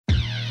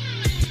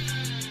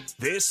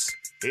This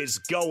is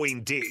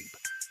Going Deep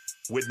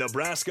with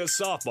Nebraska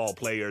softball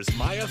players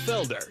Maya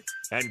Felder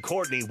and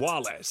Courtney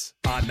Wallace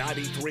on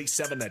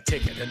 93.7 The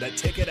Ticket and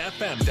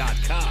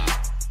theticketfm.com.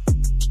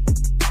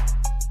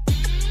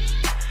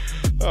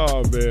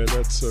 Oh, man,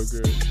 that's so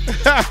good.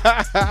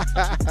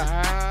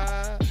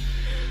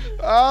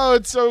 Oh,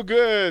 it's so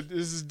good.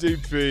 This is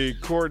Deep Feed.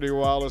 Courtney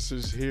Wallace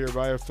is here.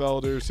 Maya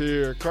Felder's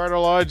here. Carter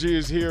Longy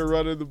is here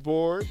running the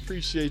board.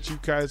 Appreciate you,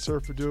 kind sir,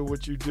 for doing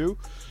what you do.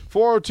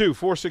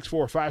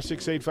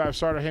 402-464-5685.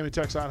 Starter Hammond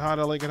Texan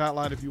Honda Lincoln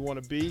Hotline if you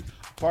want to be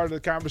part of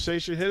the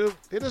conversation.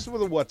 Hit us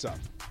with a what's up.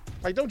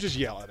 Like, don't just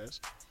yell at us.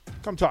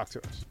 Come talk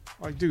to us.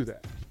 Like, do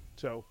that.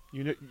 So,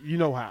 you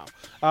know how.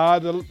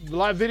 The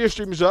live video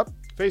stream is up.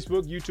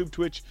 Facebook, YouTube,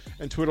 Twitch,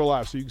 and Twitter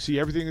Live. So you can see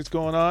everything that's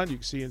going on. You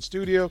can see in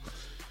studio.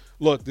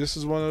 Look, this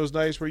is one of those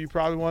nights where you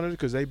probably wanted it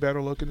because they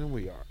better looking than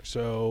we are.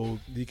 So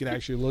you can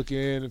actually look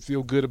in and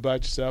feel good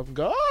about yourself and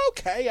go, oh,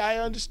 okay, I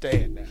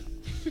understand now.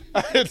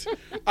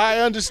 I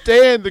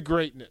understand the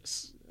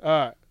greatness. All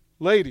right.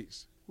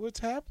 Ladies,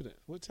 what's happening?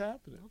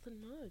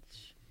 Nothing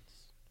much.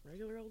 It's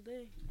regular old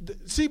day.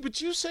 See,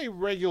 but you say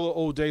regular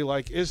old day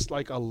like it's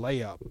like a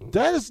layup.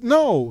 That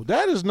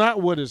is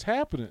not what is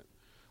happening.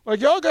 Like,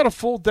 y'all got a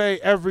full day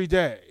every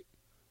day.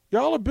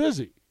 Y'all are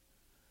busy.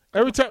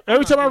 Every time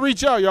I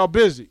reach out, y'all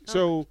busy.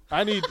 So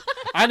I need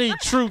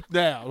truth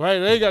now, right?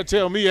 They got to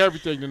tell me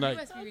everything tonight. You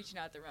must be reaching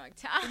out the wrong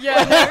time.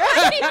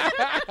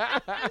 Yeah.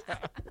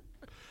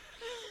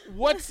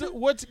 Let's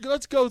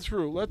go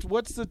through.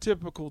 What's the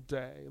typical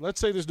day? Let's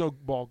say there's no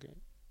ball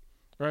game,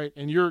 right?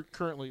 And you're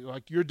currently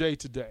like your day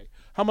to day.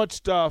 How much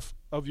stuff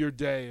of your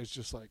day is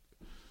just like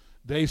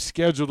they've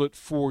scheduled it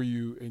for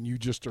you and you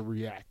just are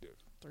reactive?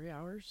 3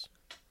 hours.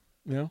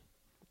 You know?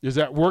 Is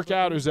that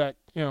workout or is that,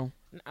 you know?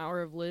 An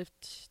hour of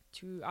lift.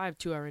 I have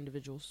 2 hour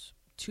individuals.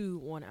 2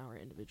 1 hour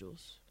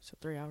individuals. So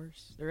 3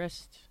 hours. The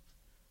rest,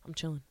 I'm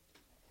chilling.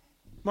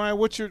 Maya,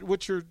 what's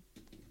your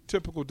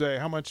typical day?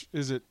 How much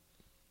is it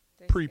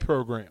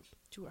pre-programmed?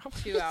 2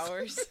 hours. 2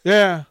 hours.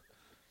 Yeah.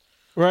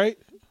 Right?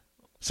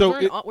 So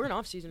we're in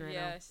off season right now.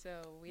 Yeah,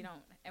 so we don't,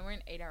 and we're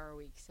in 8-hour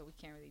weeks, so we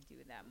can't really do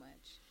that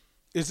much.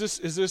 Is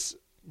this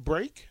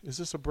break? Is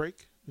this a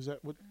break? Is that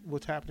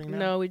what's happening now?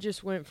 No, we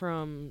just went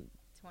from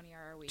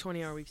 20-hour weeks.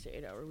 20-hour weeks to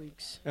 8-hour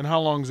weeks. And how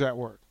long does that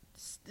work?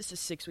 This is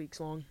 6 weeks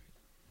long.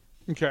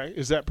 Okay.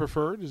 Is that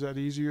preferred? Is that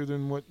easier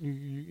than what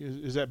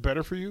is that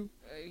better for you?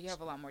 You have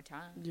a lot more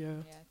time.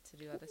 Yeah. To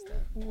do other stuff.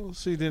 Well,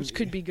 see, then which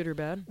could be good or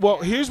bad. Well,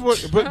 here's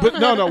what, but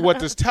no. What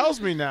this tells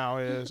me now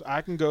is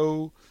I can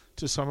go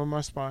to some of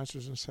my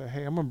sponsors and say,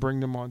 hey, I'm gonna bring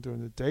them on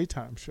during the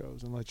daytime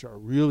shows and let y'all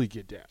really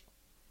get down.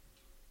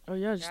 Oh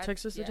yeah, just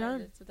text us the time.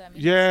 That's what that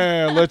means.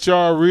 Yeah, let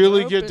y'all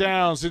really get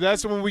down. See,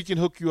 that's when we can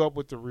hook you up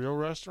with the real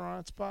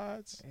restaurant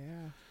spots.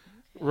 Yeah.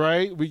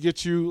 Right? We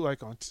get you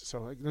like on.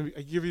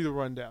 I give you the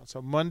rundown. So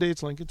Monday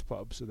it's Lincoln's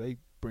Pub, so they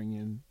bring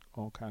in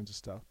all kinds of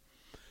stuff.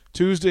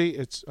 Tuesday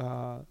it's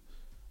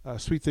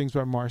Sweet Things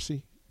by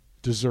Marcy,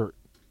 dessert.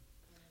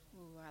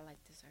 Ooh, I like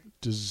dessert.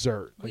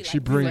 Dessert. Like she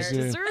brings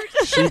dessert.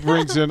 she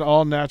brings in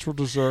all natural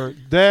dessert.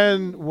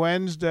 Then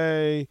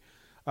Wednesday,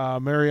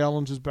 Mary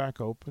Ellen's is back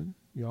open.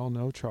 You all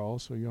know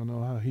Charles, so you all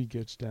know how he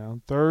gets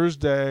down.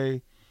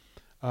 Thursday,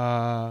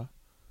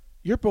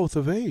 you're both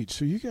of age,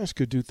 so you guys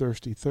could do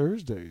Thirsty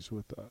Thursdays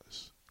with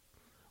us.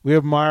 We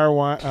have Meyer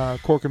wine,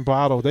 Cork and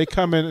Bottle. They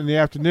come in the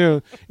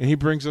afternoon, and he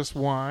brings us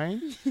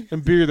wine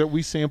and beer that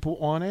we sample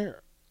on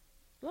air.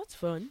 Well, that's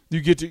fun.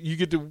 You get to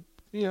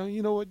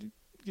you know what?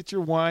 Get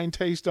your wine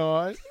taste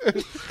on.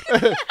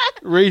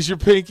 Raise your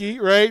pinky,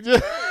 right?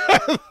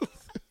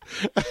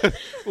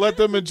 Let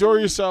them enjoy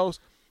yourselves.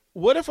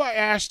 What if I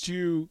asked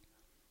you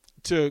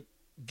to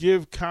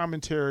give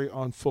commentary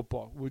on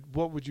football?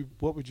 What would you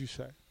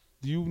say?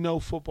 Do you know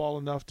football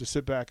enough to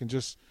sit back and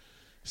just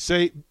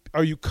say?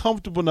 Are you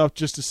comfortable enough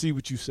just to see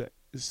what you say?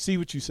 See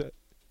what you said.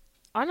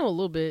 I know a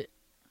little bit.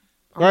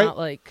 I'm right? Not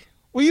like.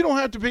 Well, you don't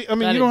have to be. I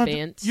mean, you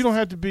don't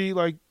have to be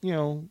like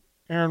Aaron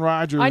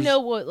Rodgers. I know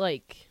what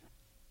like.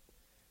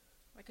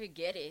 I could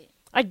get it.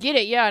 I get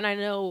it, yeah, and I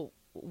know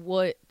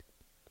what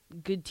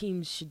good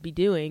teams should be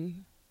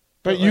doing.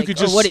 But you could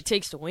just what it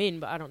takes to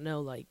win, but I don't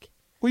know like.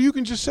 Well, you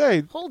can just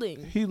say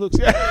holding. He looks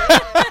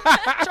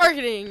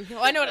targeting.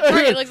 Well, I know what a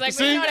target looks like,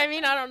 but you know what I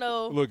mean. I don't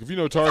know. Look, if you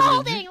know targeting,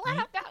 holding.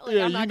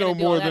 You know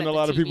more than a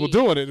lot of people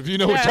doing it. If you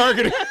know what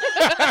targeting,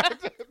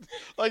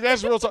 like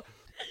that's real talk.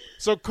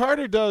 So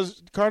Carter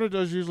does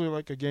usually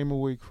like a game a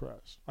week for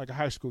us, like a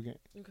high school game.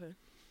 Okay.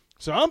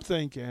 So I'm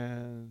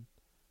thinking,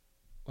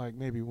 like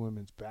maybe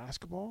women's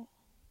basketball.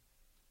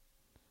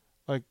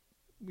 Like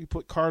we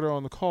put Carter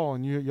on the call,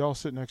 and y'all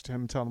sit next to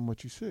him and tell him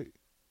what you see.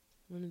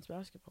 Women's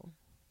basketball.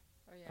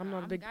 Oh, yeah. I'm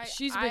not a big.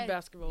 She's a big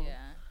basketball. Yeah.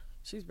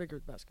 She's bigger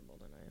with basketball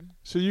than I am.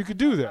 So you could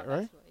do that,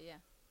 right? Yeah.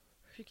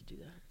 She could do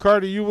that.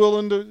 Carter, you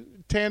willing to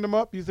tandem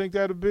up? You think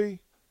that'd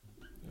be?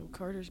 No,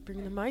 Carter's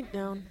bringing the mic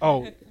down.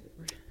 Oh.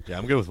 Yeah,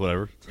 I'm good with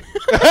whatever.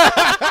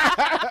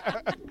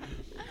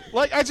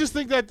 Like, I just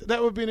think that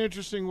would be an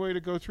interesting way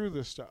to go through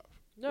this stuff.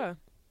 Yeah.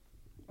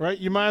 right?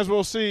 You might as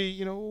well see,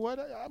 you know what?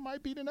 I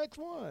might be the next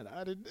one.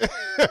 I didn't.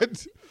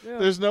 Yeah.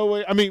 There's no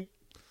way. I mean,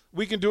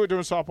 we can do it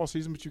during softball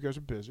season, but you guys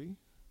are busy.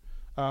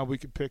 We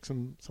could pick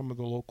some of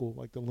the local,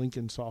 like the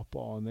Lincoln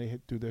softball, and they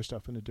do their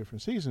stuff in a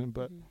different season.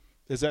 But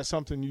is that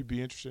something you'd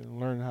be interested in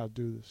learning how to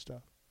do this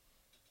stuff?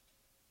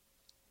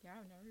 Yeah,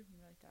 I've never even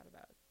really thought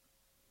about it.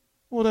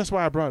 Well, that's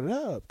why I brought it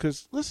up.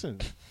 Because listen,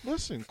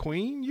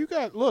 Queen, you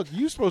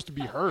supposed to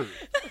be heard.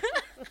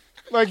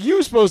 Like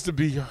you supposed to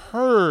be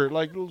heard.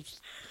 Like,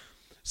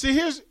 see,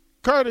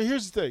 Carter.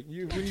 Here's the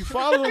thing. When you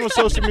follow them on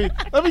social media,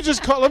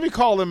 let me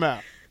call them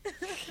out.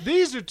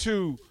 These are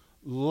two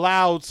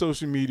loud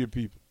social media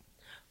people.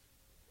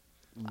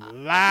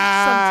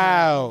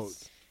 Loud,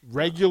 Sometimes.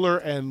 regular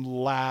and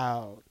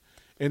loud,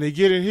 and they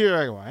get in here.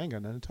 I go, I ain't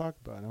got nothing to talk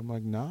about. I'm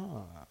like,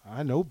 nah,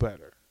 I know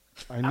better.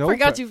 I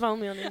forgot you follow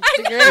me on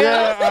Instagram.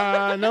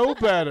 Yeah, I know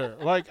better.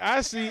 Like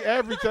I see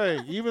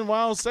everything, even when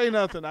I don't say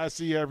nothing. I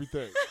see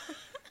everything.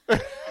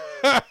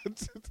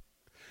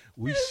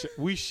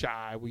 we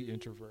shy, we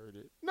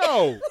introverted.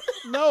 No,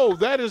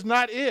 that is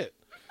not it.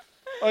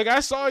 Like I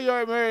saw you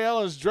at Mary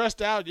Ellen's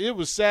dressed out. It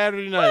was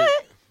Saturday night.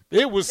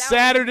 It was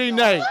Saturday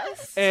night,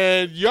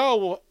 and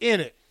y'all were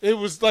in it. It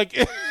was like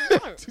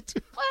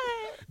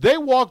they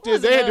walked in.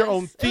 They had their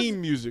own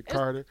theme music,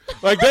 Carter.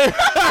 Like they,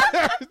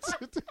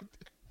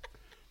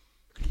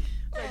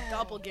 Like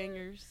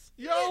doppelgangers.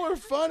 y'all are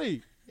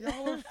funny.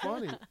 Y'all are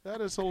funny.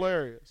 That is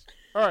hilarious.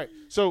 All right,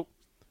 so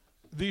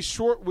these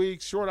short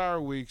hour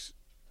weeks.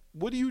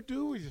 What do you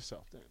do with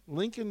yourself then?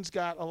 Lincoln's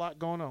got a lot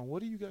going on.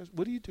 What do you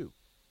do?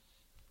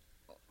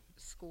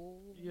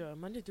 School. Yeah,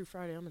 Monday through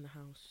Friday, I'm in the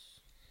house.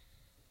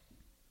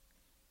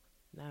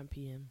 9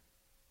 p.m.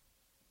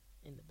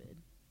 in the bed.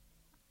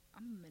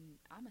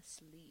 I'm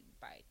asleep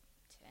by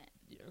 10.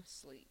 Yeah.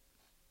 Sleep.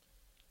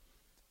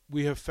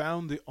 We have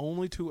found the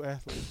only two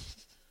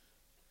athletes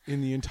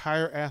in the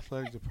entire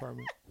athletic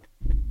department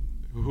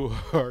who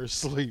are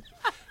asleep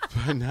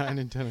by 9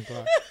 and 10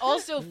 o'clock.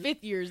 Also,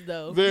 fifth years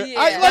though.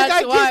 I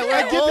That's why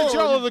we're get that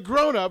y'all old. are the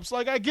grown-ups.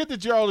 Like, I get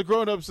that y'all are the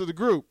grown-ups of the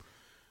group.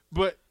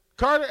 But,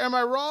 Carter, am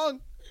I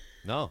wrong?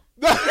 No.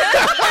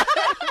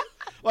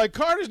 Like,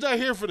 Carter's not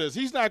here for this.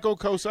 He's not going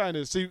to co-sign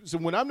this. See, so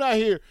when I'm not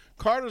here,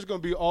 Carter's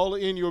going to be all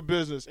in your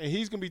business, and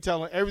he's going to be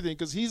telling everything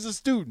because he's a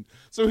student.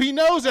 So he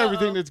knows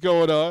everything that's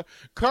going on.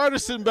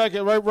 Carter's sitting back,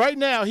 and right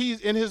now,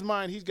 he's in his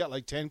mind, he's got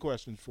like 10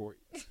 questions for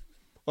you.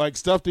 Like,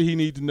 stuff that he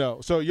need to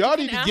know. So y'all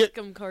need to Ask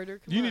him, Carter.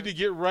 Come you on. need to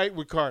get right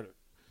with Carter.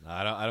 No,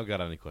 I don't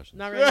got any questions.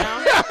 Not right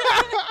now.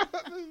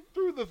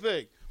 Through the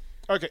thing.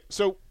 Okay,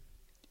 so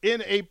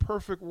in a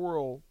perfect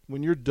world,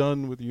 when you're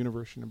done with the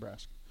University of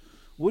Nebraska,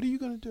 what are you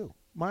going to do?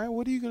 Maya,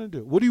 what are you going to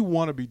do? What do you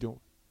want to be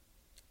doing?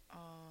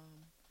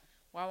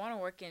 Well, I want to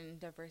work in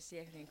diversity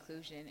and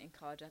inclusion in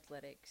college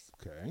athletics.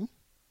 Okay.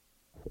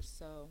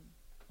 So,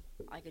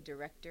 like a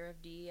director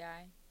of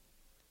DEI.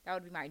 That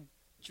would be my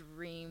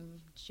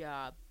dream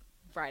job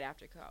right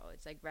after college,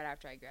 like right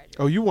after I graduate.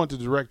 Oh, you want the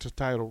director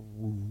title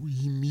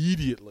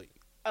immediately.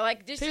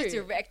 Like just a Period.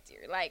 director,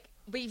 like.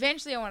 But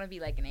eventually, I want to be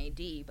like an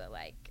AD, but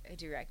like a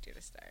director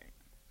to start.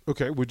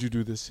 Okay, would you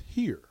do this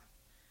here?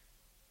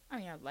 I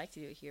mean, I'd like to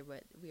do it here,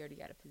 but we already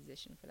got a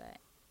position for that.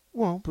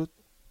 Well, but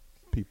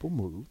people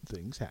move,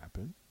 things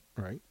happen,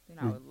 right? And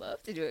I would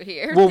love to do it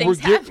here. Well, Things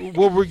happen.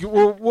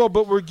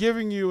 but we're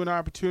giving you an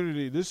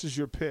opportunity. This is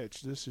your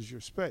pitch. This is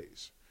your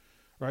space,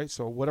 right?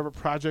 So whatever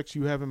projects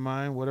you have in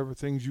mind, whatever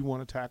things you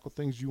want to tackle,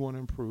 things you want to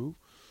improve,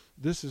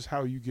 this is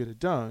how you get it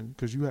done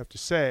because you have to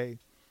say,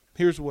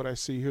 here's what I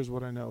see, here's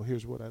what I know,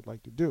 here's what I'd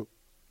like to do.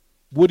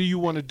 What do you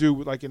want to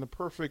do? Like in a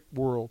perfect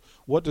world,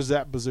 what does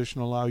that position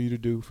allow you to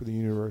do for the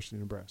University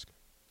of Nebraska?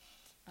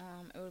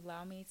 It would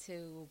allow me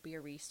to be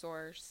a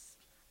resource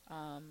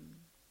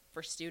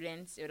for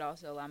students. It would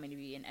also allow me to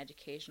be an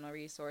educational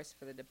resource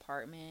for the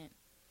department,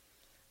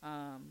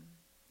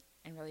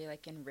 and really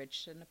like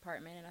enrich the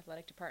department and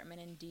athletic department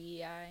in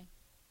DEI.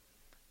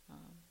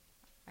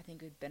 I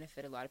think it would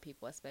benefit a lot of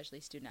people, especially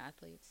student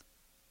athletes.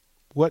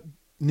 What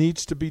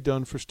needs to be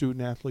done for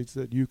student athletes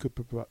that you could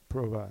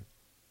provide?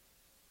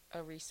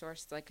 A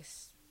resource like a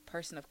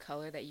person of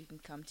color that you can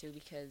come to,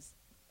 because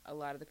a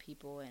lot of the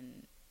people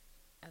in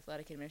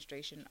athletic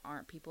administration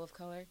aren't people of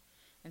color,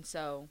 and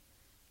so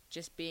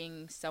just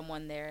being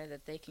someone there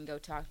that they can go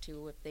talk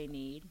to if they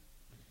need,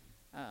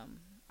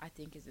 I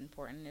think is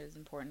important. It was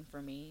important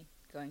for me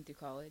going through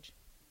college.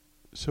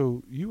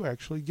 So you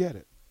actually get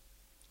it.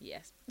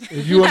 Yes.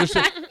 If you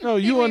understand, no,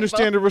 you We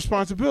understand the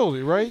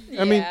responsibility, right?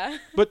 I mean, Yeah.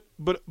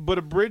 but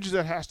a bridge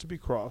that has to be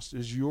crossed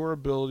is your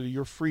ability,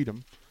 your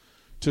freedom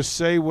to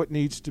say what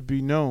needs to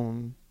be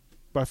known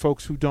by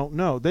folks who don't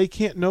know. They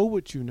can't know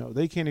what you know.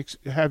 They can't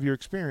have your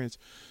experience.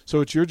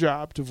 So it's your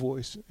job to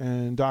voice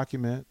and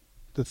document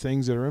the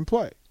things that are in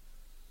play,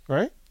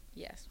 right?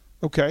 Yes.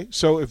 Okay,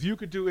 so if you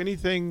could do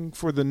anything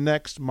for the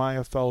next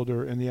Maya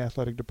Felder in the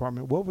athletic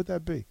department, what would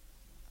that be?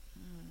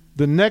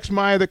 The next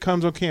Maya that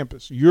comes on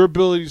campus, your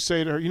ability to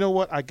say to her, you know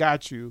what, I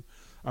got you.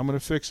 I'm going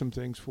to fix some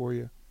things for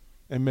you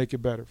and make it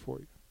better for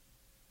you.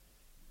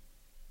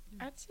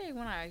 I'd say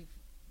when I,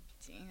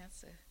 dang,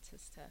 that's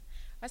tough.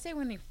 I say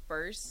when I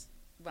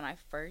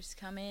first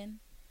come in,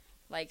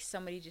 like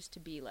somebody just to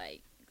be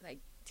like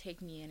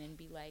take me in and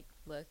be like,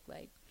 look,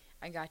 like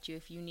I got you.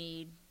 If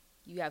you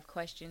have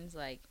questions,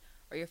 like,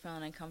 or you're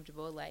feeling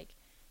uncomfortable, like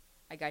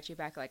I got your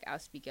back. Like I'll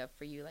speak up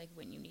for you, like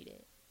when you need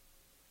it.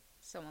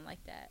 Someone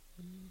like that,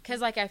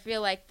 because like I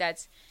feel like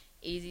that's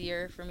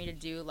easier for me to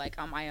do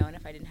like on my own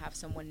if I didn't have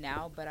someone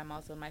now. But I'm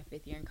also in my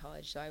 5th year in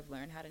college, so I've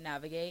learned how to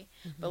navigate.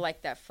 But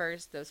like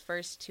those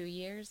first 2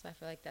 years, I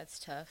feel like that's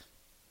tough.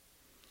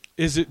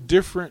 Is it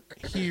different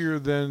here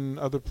than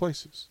other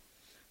places?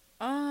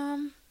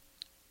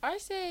 I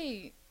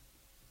say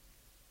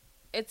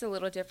it's a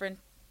little different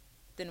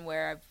than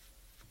where I've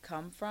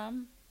come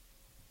from,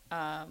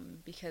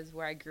 because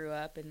where I grew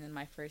up and then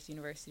my first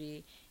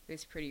university, it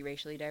was pretty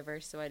racially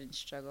diverse, so I didn't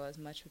struggle as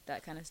much with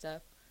that kind of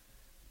stuff.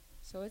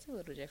 So it's a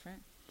little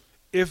different.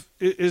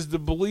 Is the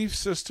belief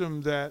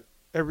system that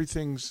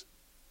everything's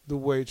the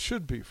way it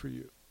should be for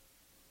you?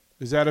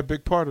 Is that a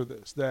big part of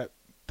this? That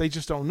they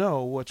just don't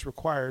know what's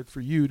required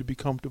for you to be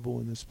comfortable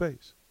in this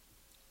space?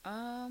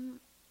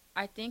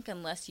 I think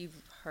unless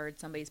you've heard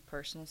somebody's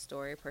personal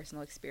story,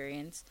 personal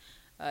experience,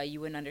 you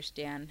wouldn't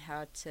understand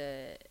how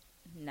to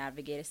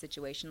navigate a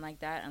situation like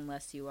that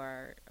unless you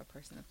are a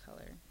person of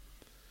color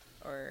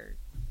or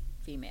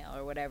female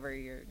or whatever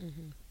your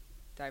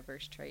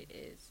diverse trait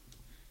is.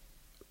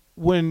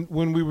 When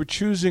we were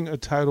choosing a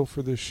title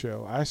for this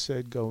show, I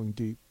said Going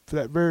Deep for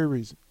that very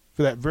reason,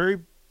 for that very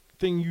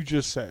thing you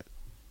just said.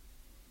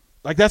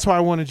 Like, that's why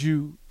I wanted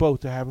you both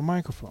to have a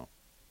microphone.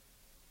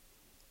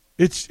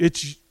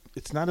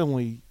 It's not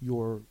only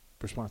your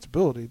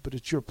responsibility, but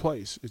it's your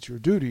place. It's your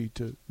duty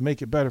to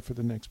make it better for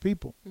the next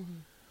people.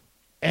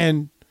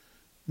 And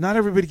not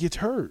everybody gets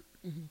heard.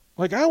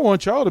 Like, I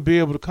want y'all to be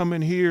able to come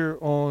in here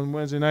on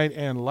Wednesday night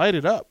and light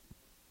it up.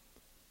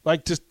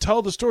 Like, to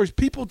tell the stories.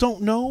 People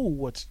don't know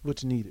what's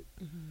needed.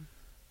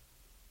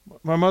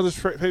 My mother's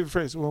favorite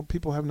phrase, well,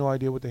 people have no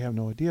idea what they have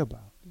no idea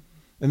about.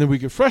 And then we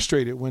get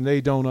frustrated when they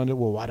don't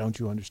well, why don't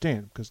you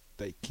understand? Because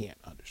they can't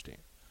understand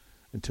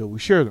until we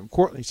share them.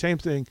 Courtney, same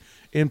thing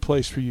in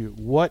place for you.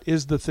 What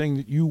is the thing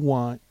that you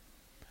want?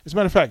 As a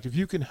matter of fact, if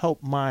you can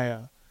help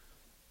Maya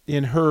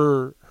in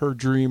her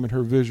dream and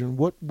her vision,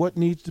 what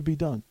needs to be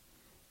done?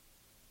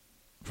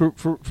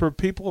 For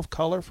people of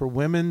color, for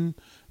women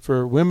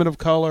of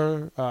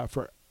color,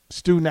 for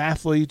student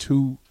athletes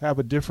who have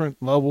a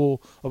different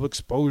level of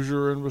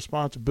exposure and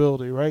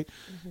responsibility, right?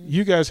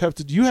 You guys have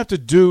to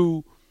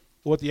do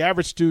what the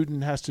average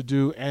student has to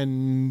do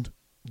and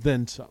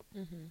then some.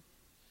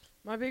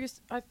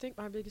 I think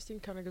my biggest thing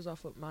kind of goes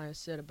off what Maya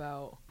said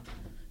about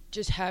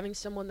just having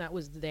someone that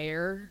was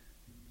there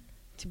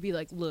to be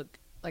like, look,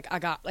 I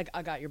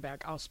got your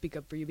back. I'll speak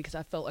up for you, because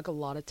I felt like a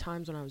lot of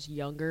times when I was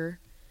younger,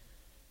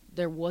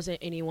 there wasn't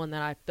anyone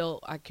that I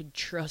felt I could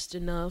trust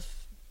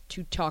enough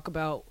to talk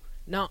about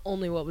not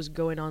only what was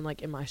going on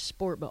like in my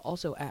sport, but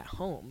also at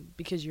home,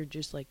 because you're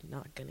just like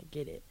not gonna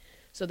get it.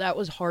 So that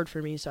was hard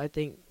for me. So I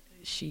think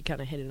she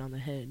kind of hit it on the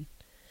head,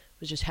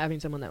 was just having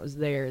someone that was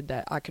there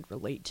that I could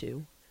relate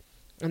to.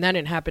 And that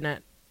didn't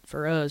happen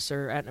for us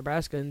or at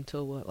Nebraska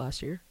until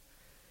last year.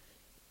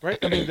 Right.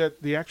 I mean,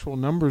 that the actual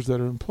numbers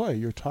that are in play,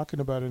 you're talking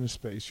about in a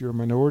space, you're a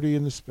minority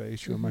in the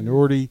space, you're a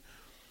minority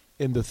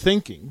in the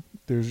thinking,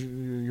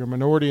 you're a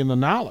minority in the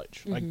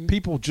knowledge. Like,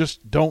 people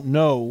just don't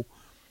know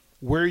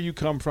where you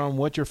come from,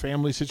 what your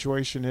family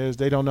situation is.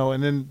 They don't know.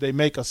 And then they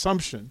make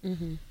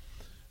assumption.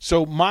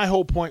 So my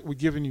whole point with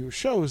giving you a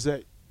show is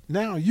that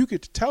now you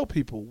get to tell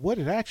people what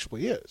it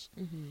actually is.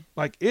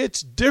 Like,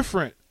 it's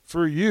different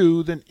for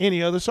you than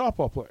any other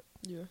softball player.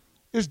 Yeah.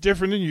 It's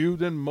different than you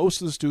than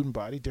most of the student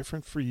body,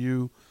 different for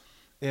you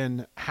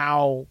in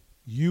how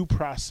you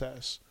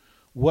process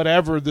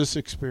whatever this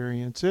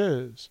experience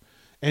is.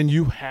 And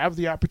you have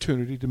the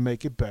opportunity to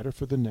make it better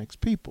for the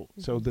next people.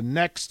 So the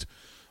next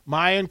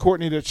Maya and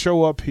Courtney that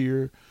show up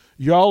here,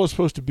 y'all are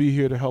supposed to be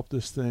here to help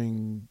this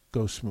thing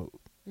go smooth.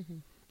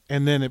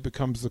 And then it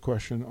becomes the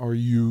question, are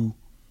you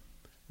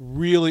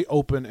really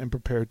open and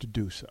prepared to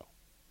do so?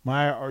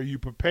 Maya, are you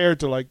prepared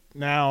to, like,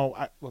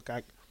 now,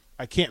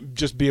 I can't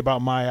just be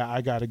about Maya,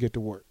 I got to get to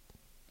work?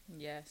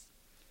 Yes.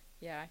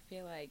 Yeah, I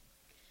feel like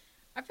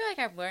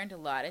I've learned a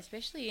lot,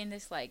 especially in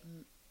this, like,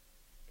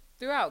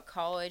 throughout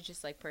college,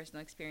 just, like,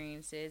 personal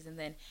experiences, and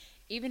then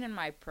even in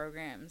my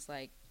programs,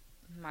 like,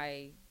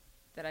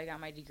 that I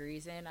got my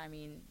degrees in. I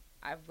mean,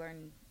 I've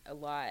learned a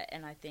lot,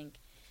 and I think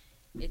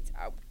it's,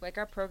 like,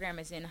 our program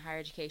is in higher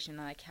education,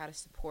 like, how to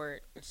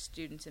support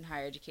students in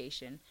higher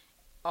education,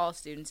 all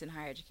students in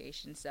higher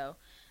education. So,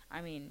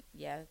 I mean,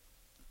 yeah,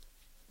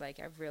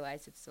 like, I've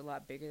realized it's a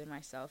lot bigger than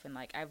myself, and,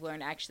 like, I've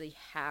learned actually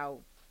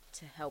how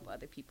to help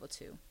other people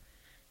too.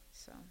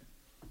 So,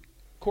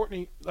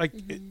 Courtney, like,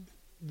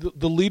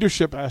 the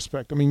leadership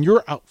aspect, I mean,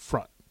 you're out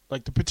front.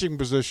 Like, the pitching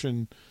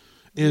position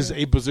is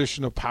a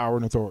position of power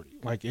and authority.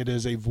 Like, it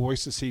is a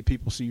voice to see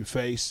people see you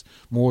face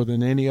more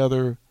than any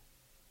other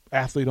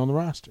athlete on the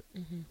roster.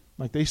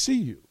 Like, they see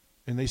you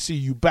and they see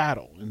you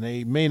battle, and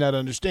they may not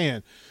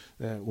understand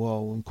that,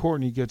 well, when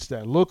Courtney gets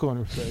that look on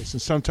her face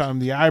and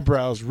sometimes the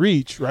eyebrows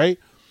reach, right?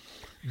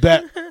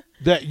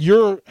 that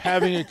you're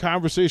having a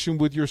conversation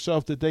with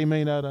yourself that they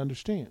may not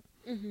understand.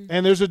 Mm-hmm.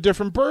 And there's a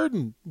different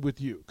burden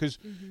with you because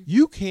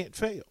you can't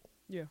fail.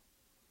 Yeah.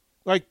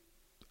 Like,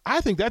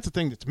 I think that's the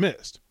thing that's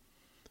missed.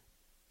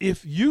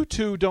 If you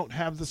two don't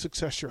have the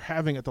success you're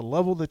having at the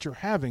level that you're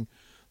having,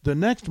 the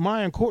next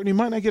Maya and Courtney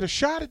might not get a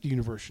shot at the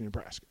University of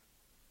Nebraska.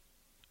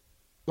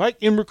 Like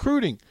in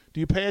recruiting, do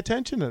you pay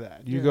attention to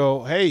that? You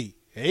go, hey.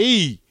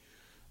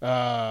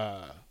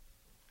 Yeah.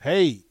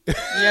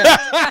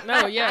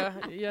 No. Yeah.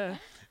 Yeah.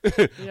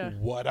 Yeah.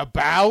 What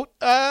about?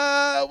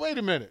 Wait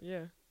a minute.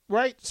 Yeah.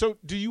 Right. So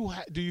do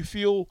you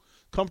feel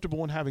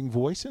comfortable in having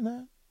voice in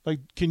that? Like,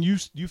 do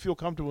you feel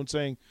comfortable in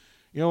saying,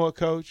 you know what,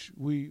 Coach,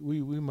 we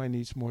might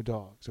need some more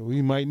dogs, or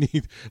we might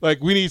need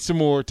we need some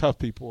more tough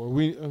people,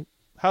 or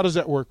how does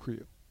that work for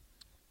you?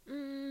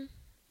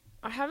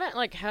 I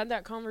haven't had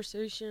that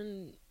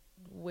conversation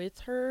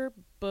with her,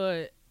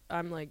 but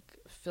I'm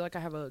feel like I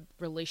have a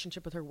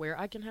relationship with her where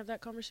I can have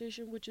that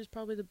conversation, which is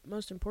probably the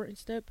most important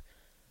step.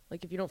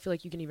 Like, if you don't feel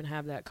like you can even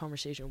have that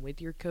conversation with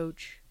your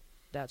coach,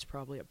 that's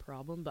probably a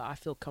problem. But I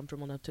feel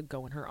comfortable enough to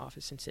go in her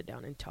office and sit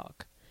down and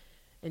talk.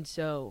 And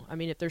so, I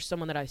mean, if there's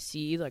someone that I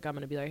see, I'm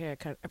going to be like, hey,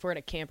 if we're at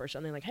a camp or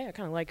something, hey, I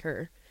kind of like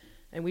her,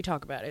 and we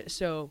talk about it.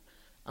 So,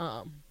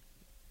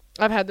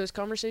 I've had those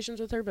conversations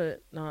with her,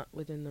 but not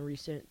within the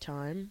recent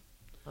time.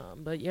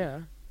 But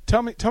yeah.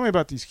 Tell me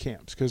about these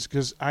camps,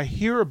 because I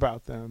hear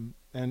about them,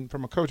 and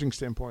from a coaching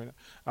standpoint,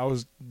 I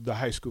was the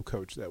high school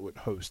coach that would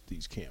host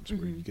these camps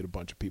where you get a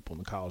bunch of people in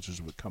the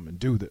colleges would come and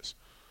do this.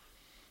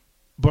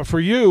 But for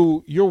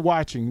you, you're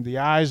watching, the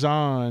eyes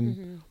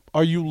on.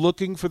 Are you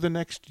looking for the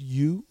next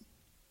you?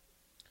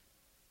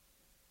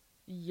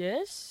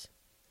 Yes.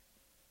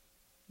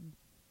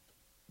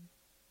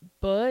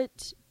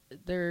 But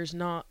it's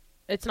not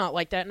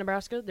like that in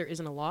Nebraska. There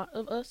isn't a lot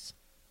of us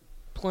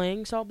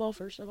playing softball,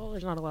 first of all.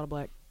 There's not a lot of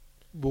black.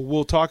 Well,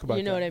 we'll talk about that.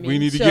 You know what I mean? We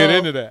need to get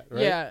into that,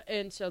 right? Yeah,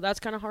 and so that's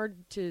kind of hard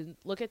to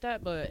look at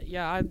that. But,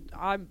 yeah,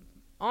 I'm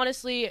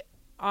honestly,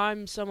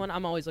 I'm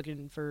always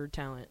looking for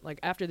talent.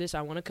 Like, after this,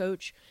 I want to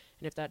coach.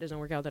 And if that doesn't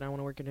work out, then I want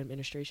to work in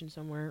administration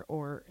somewhere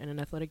or in an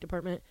athletic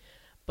department.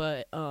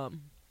 But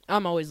I'm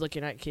always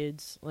looking at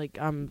kids.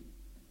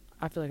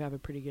 I feel like I have a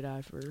pretty good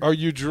eye for. Are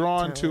you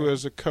drawn talent.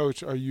 as a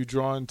coach? Are you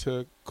drawn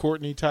to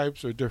Courtney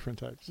types or different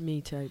types?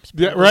 Me types.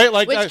 Yeah, right.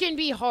 Which can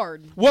be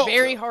hard.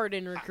 Very hard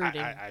in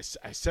recruiting. I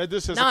said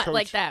this as not a coach.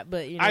 like that,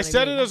 but you know I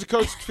said mean. it as a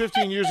coach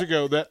 15 years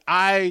ago that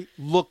I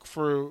look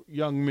for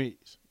young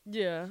me's.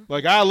 Yeah.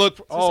 I look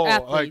for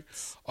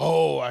athletes.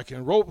 I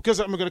can roll because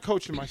I'm going to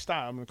coach in my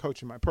style. I'm going to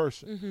coach in my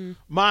person.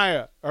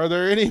 Maya, are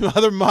there any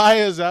other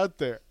Mayas out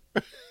there?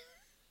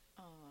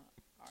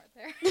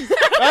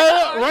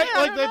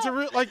 Right, that's a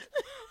real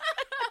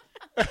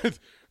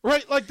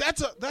right,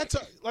 that's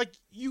a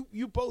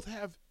you both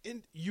have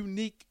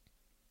unique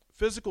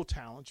physical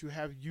talents, you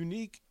have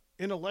unique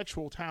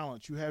intellectual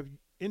talents, you have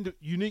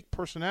unique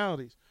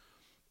personalities.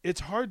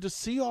 It's hard to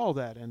see all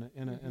that in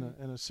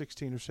a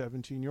 16 or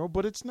 17-year-old,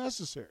 but it's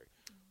necessary.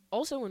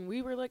 Also, when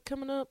we were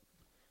coming up,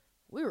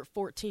 we were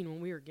 14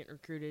 when we were getting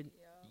recruited.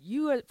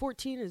 You at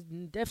 14 is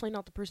definitely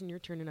not the person you're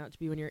turning out to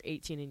be when you're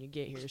 18 and you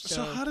get here.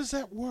 So how does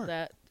that work?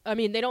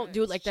 They don't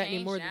do it like that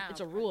anymore. Now, it's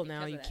a rule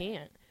now. You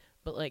can't.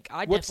 But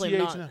I What's definitely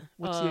the am age not. now?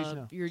 What's the age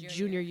now? Your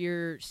junior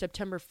year,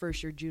 September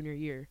 1st, your junior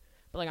year.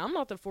 But I'm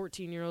not the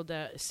 14-year-old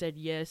that said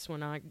yes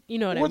when I, you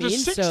know what I mean. Or the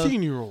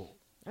 16-year-old.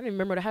 I didn't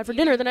remember what I had for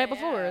dinner the night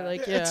before.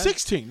 At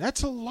 16,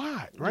 that's a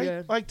lot,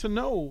 right? Yeah. To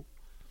know.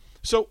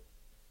 So,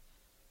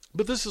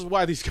 but this is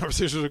why these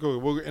conversations are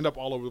going. We'll end up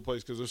all over the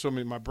place because there's so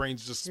many. My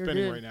brain's just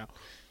spinning right now.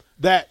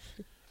 That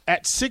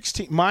at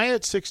 16, Maya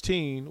at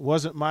 16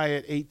 wasn't Maya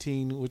at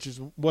 18,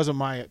 wasn't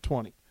Maya at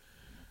 20.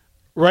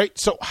 Right?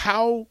 So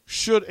how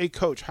should a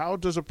coach, how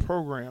does a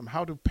program,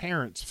 how do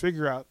parents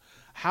figure out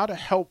how to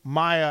help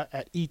Maya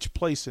at each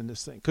place in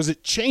this thing? Because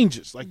it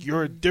changes.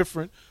 You're a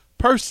different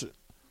person.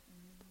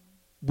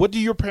 What do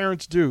your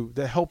parents do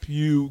that help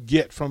you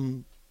get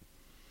from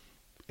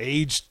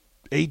age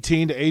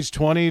 18 to age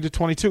 20 to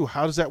 22?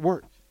 How does that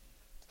work?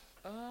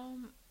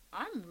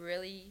 I'm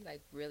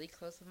really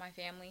close with my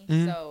family.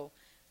 So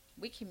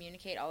we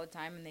communicate all the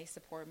time, and they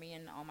support me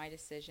in all my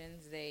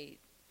decisions.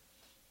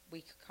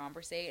 We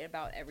conversate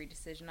about every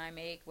decision I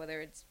make, whether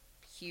it's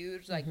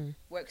huge,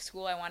 what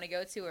school I want to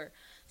go to, or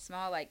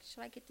small,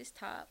 should I get this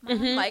top, Mom?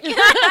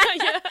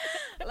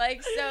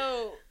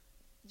 So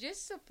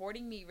just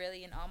supporting me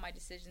really in all my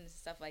decisions and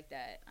stuff like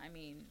that. I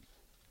mean,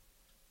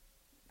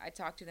 I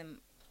talk to them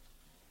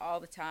all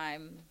the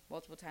time,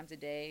 multiple times a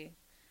day,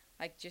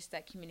 just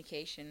that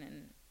communication.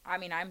 And I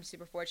mean, I'm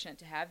super fortunate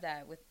to have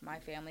that with my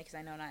family because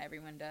I know not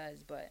everyone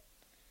does, but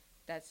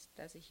that's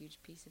a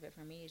huge piece of it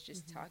for me is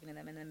just talking to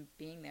them and them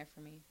being there for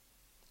me.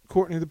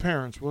 Courtney, the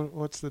parents,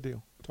 what's the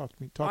deal? Talk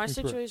to me. My me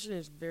through it. situation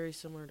is very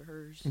similar to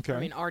hers. Okay. I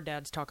mean, our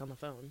dads talk on the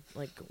phone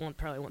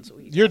probably once a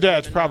week. Your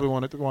dads probably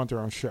want their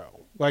own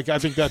show. Like I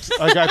think that's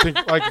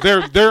like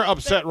they're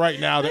upset right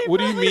now. That what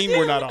do you mean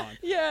we're not on?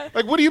 Yeah.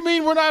 Like what do you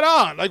mean we're not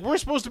on? Like we're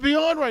supposed to be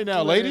on right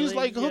now, ladies.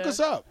 Like hook us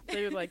up.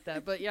 They would like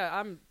that, but yeah,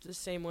 I'm the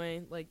same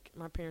way. Like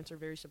my parents are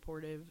very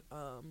supportive.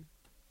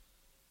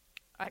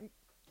 I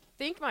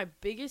think my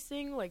biggest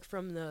thing, like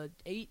from the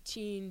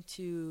 18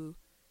 to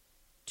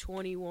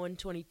 21,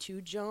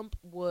 22 jump,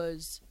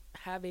 was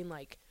having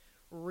like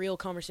real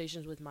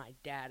conversations with my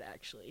dad,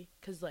 actually,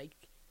 because like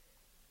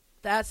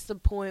that's the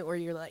point where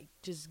you're like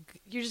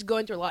you're just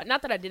going through a lot.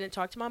 Not that I didn't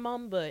talk to my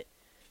mom, but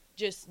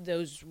just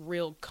those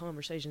real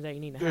conversations that you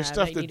need to There's have.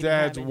 stuff that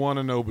dads want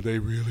to know, but they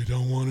really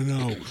don't want to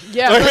know.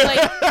 Yeah, but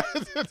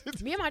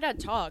like me and my dad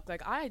talk.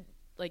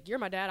 Like you're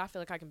my dad. I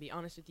feel like I can be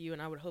honest with you,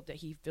 and I would hope that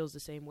he feels the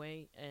same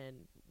way. And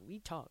we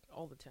talk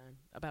all the time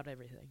about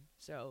everything.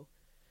 So,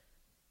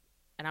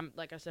 and I'm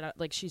like I said,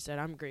 like she said,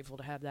 I'm grateful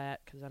to have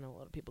that because I know a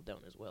lot of people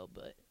don't as well.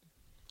 But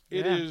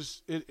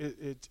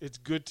it's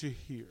good to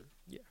hear.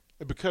 Yeah.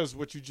 Because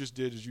what you just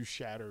did is you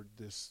shattered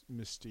this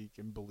mystique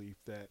and belief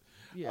that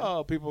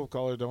people of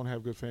color don't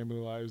have good family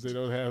lives. They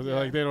don't have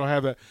they don't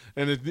have that,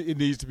 and it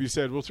needs to be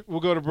said. We'll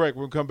go to break.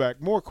 We'll come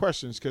back. More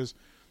questions because,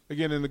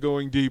 again, in the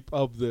going deep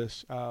of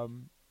this,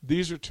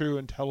 these are two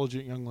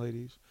intelligent young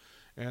ladies,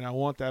 and I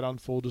want that on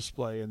full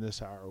display in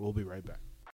this hour. We'll be right back.